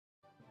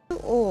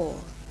all.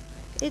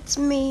 It's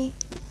me,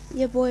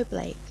 your boy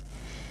Blake,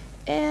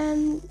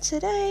 and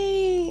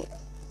today,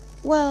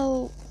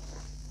 well,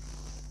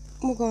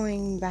 we're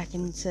going back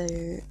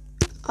into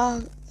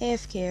our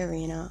AFK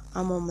arena.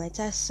 I'm on my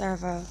test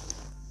server.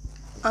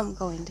 I'm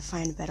going to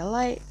find a better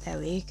light. There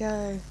we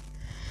go.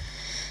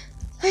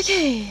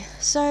 Okay,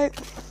 so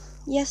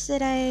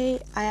yesterday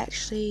I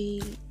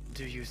actually...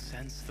 Do you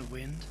sense the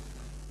wind?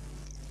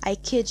 I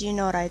kid you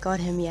not, I got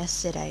him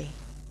yesterday.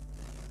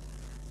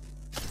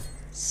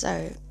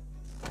 So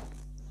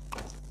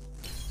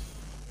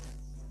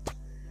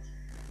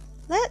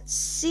let's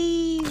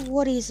see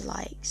what he's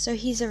like. So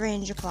he's a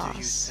ranger class. Do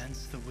you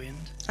sense the wind?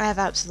 I have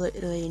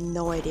absolutely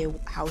no idea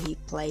how he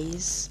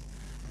plays.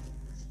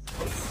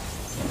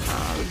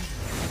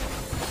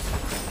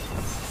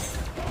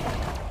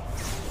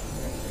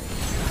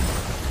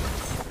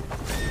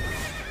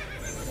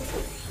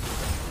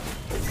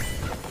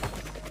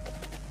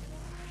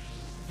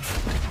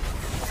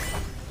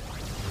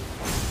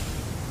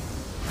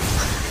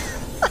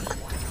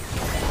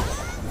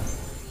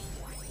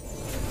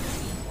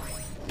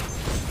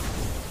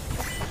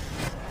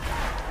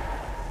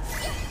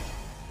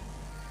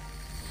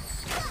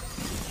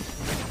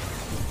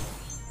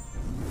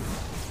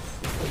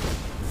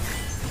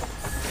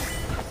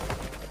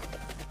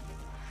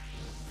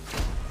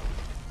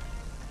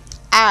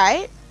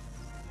 Alright.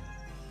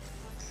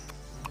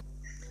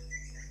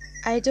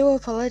 I do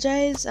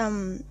apologize.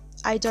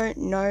 I don't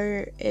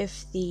know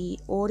if the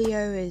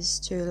audio is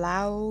too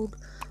loud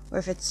or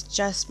if it's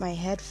just my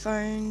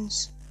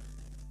headphones.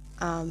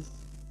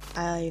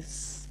 I've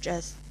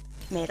just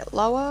made it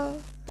lower.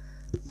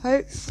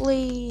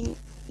 Hopefully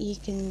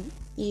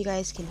you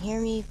guys can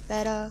hear me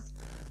better.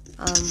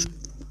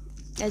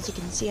 As you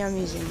can see, I'm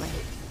using my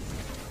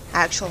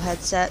actual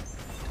headset.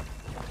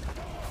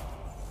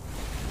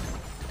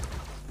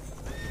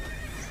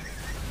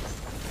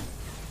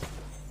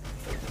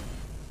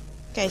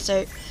 Okay,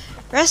 so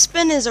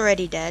Respen is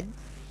already dead.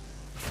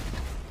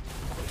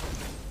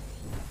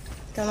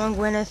 Come on,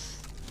 Gwyneth.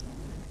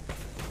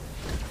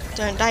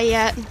 Don't die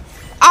yet.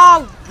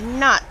 Oh,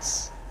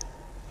 nuts!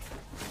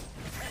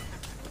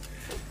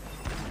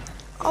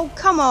 Oh,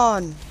 come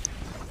on!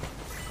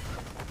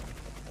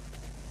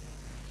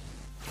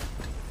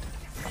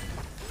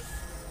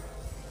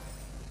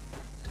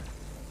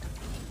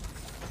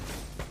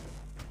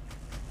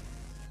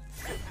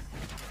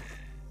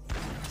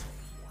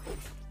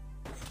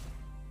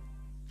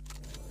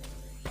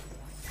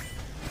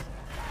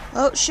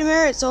 Oh,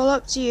 Shamir, it's all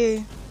up to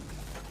you.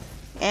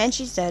 And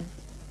she's dead.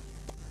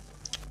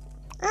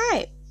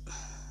 Alright.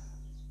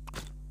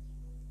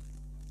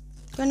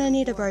 Gonna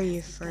need to borrow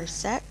you for a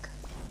sec.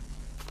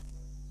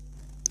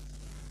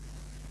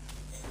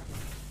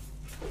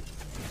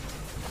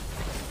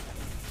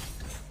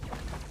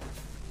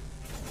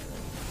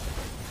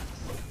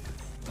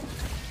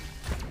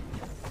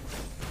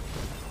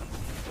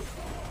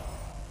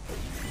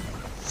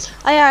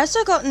 Oh yeah, I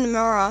also got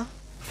Namura.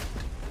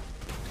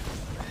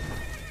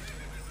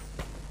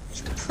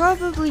 Should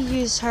probably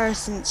use her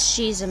since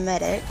she's a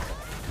medic.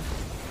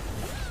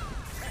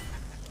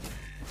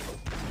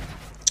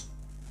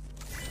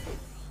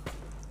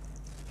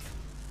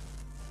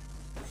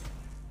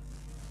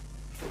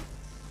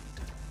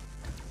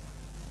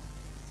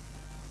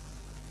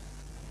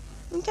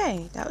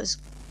 Okay, that was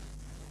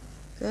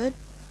good.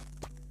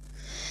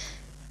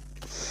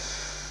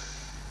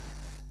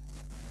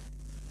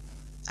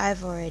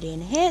 I've already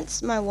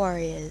enhanced my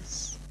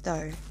warriors, though.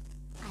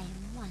 I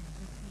am one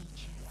with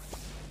nature.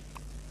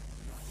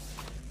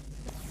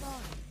 The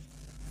forest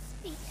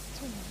speaks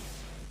to me.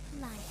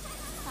 Life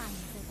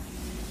finds a way.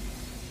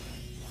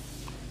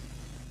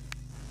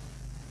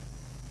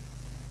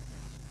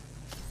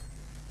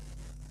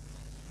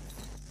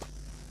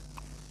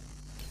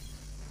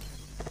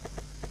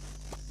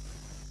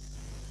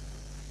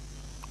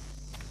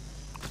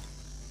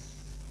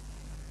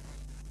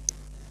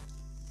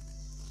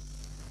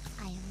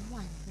 I am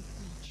one with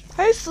nature.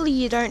 Hopefully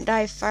you don't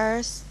die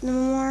first,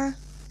 Namura.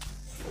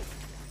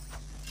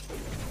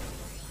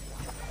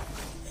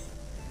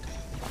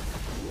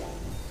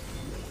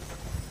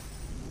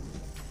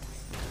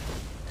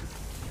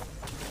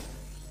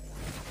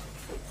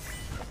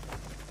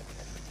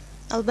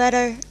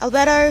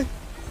 Albedo!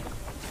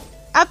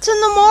 Up to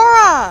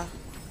Namura!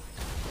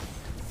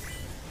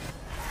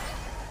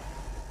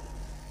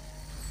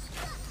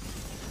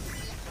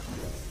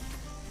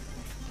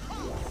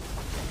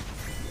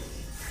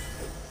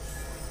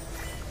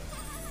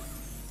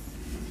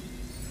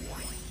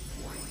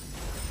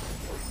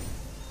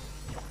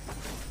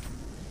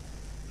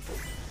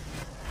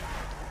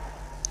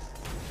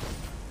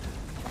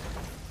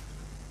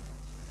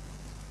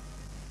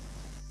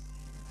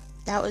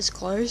 That was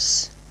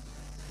close.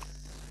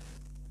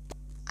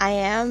 I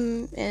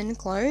am in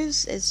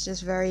close, it's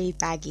just very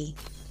baggy.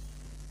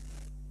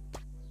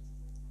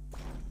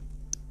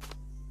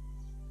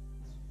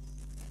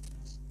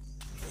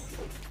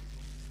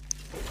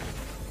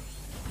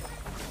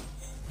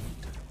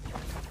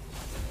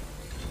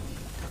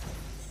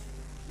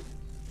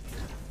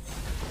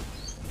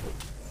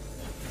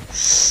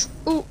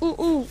 ooh, ooh,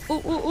 ooh,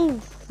 ooh, ooh,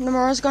 ooh.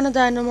 Nomura's gonna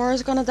die,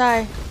 Nomura's gonna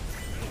die.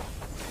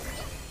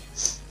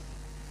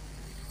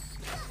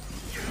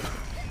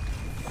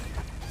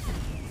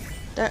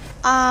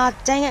 Ah,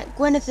 dang it,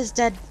 Gwyneth is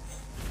dead.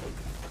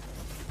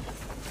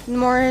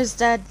 Nomura is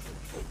dead.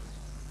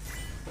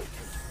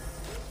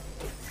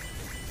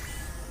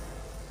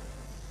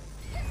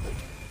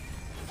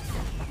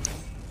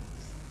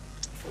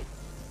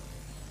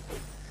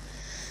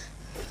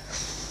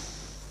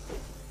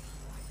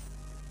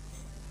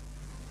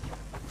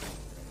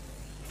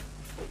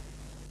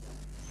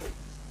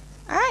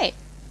 Alright.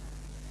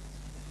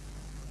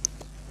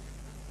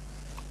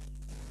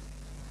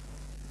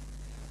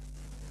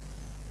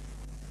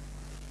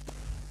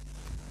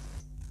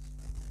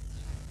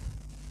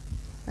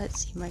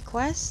 Let's see my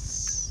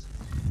quests.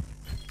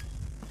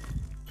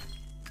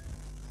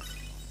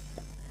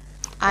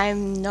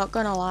 I'm not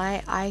gonna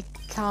lie, I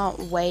can't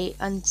wait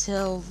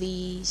until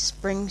the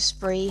spring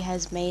spree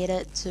has made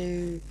it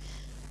to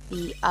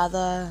the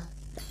other.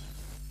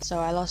 So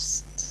I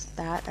lost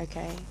that,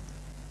 okay.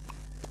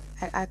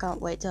 I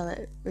can't wait till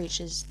it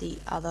reaches the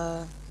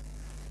other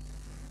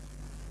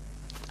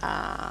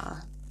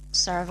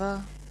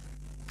server.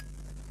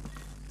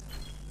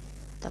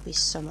 That'll be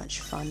so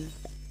much fun.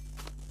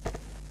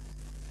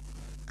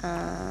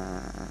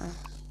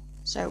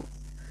 So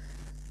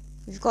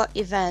we've got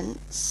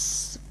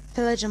events.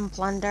 Pillage and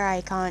plunder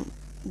I can't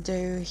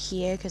do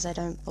here because I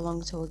don't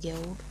belong to a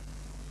guild.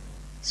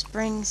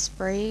 Spring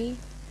spree,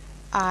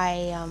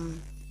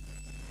 I'm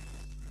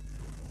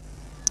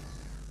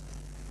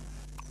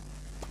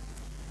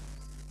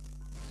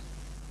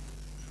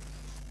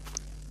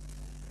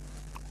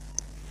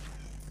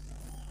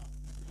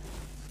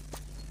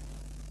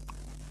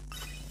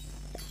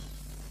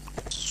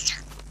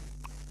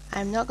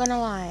not gonna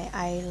lie,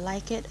 I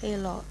like it a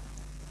lot.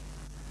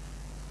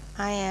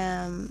 I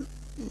am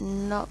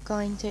not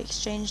going to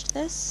exchange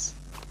this.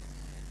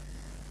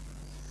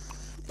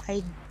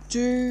 I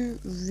do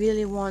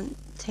really want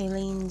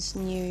Tayleen's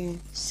new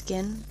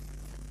skin.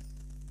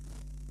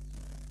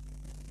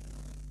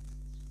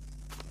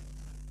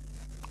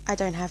 I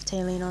don't have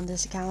Tayleen on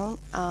this account,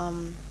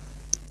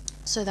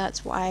 so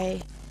that's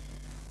why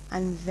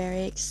I'm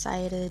very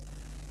excited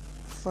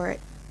for it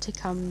to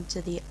come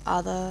to the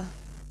other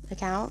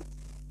account,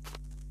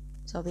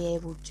 so I'll be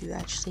able to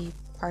actually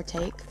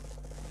partake.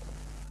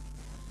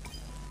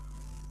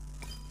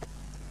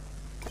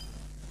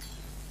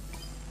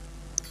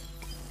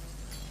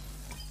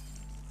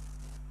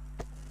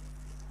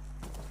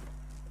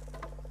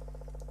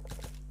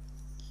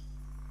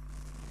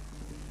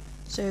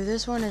 So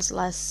this one is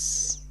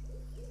less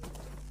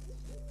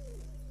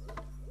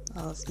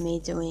of me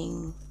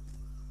doing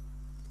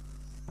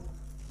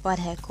butt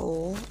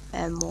heckle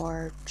and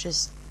more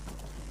just,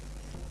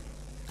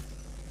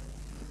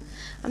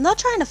 I'm not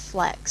trying to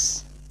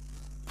flex.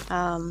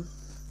 I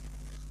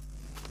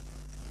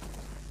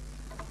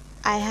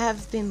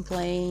have been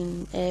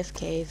playing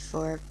AFK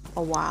for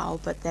a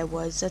while, but there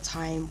was a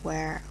time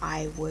where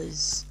I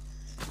was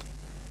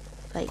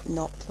like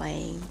not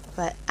playing,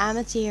 but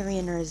Amity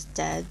Arena is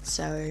dead,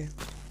 so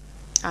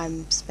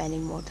I'm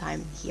spending more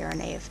time here in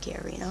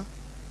AFK Arena.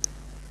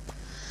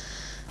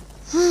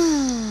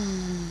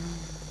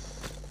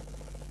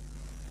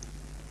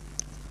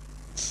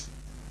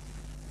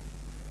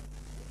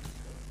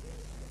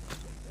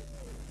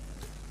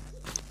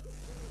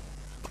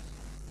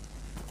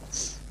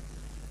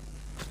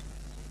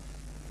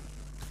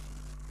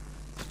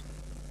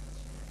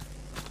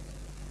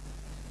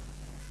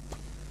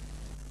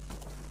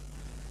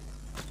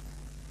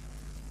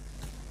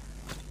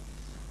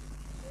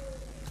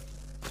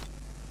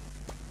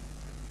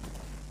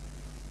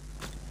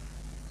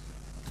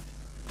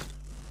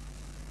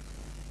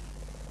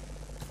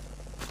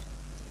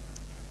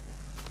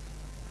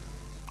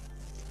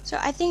 So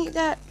I think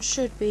that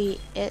should be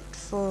it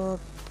for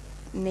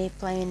me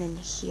playing in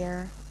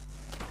here.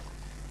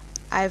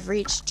 I've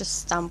reached a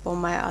stump on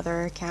my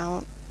other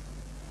account.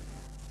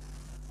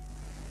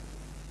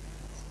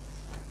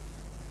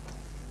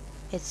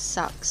 It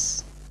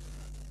sucks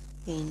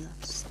being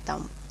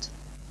stumped.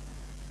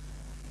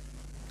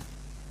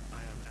 I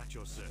am at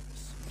your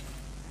service.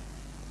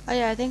 Oh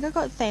yeah, I think I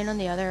got Thane on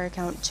the other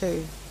account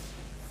too.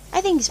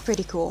 I think it's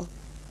pretty cool.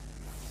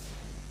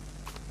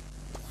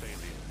 Failure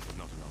is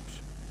not an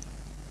option.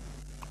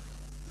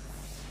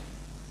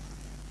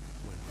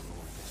 When will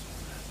all this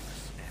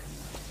madness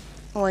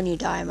end? When you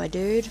die, my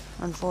dude,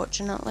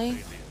 unfortunately.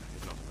 Failure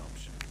is not an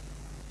option.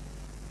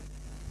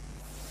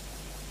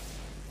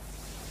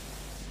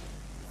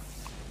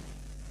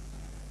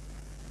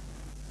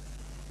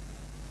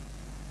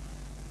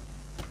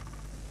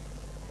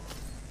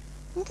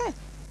 Okay.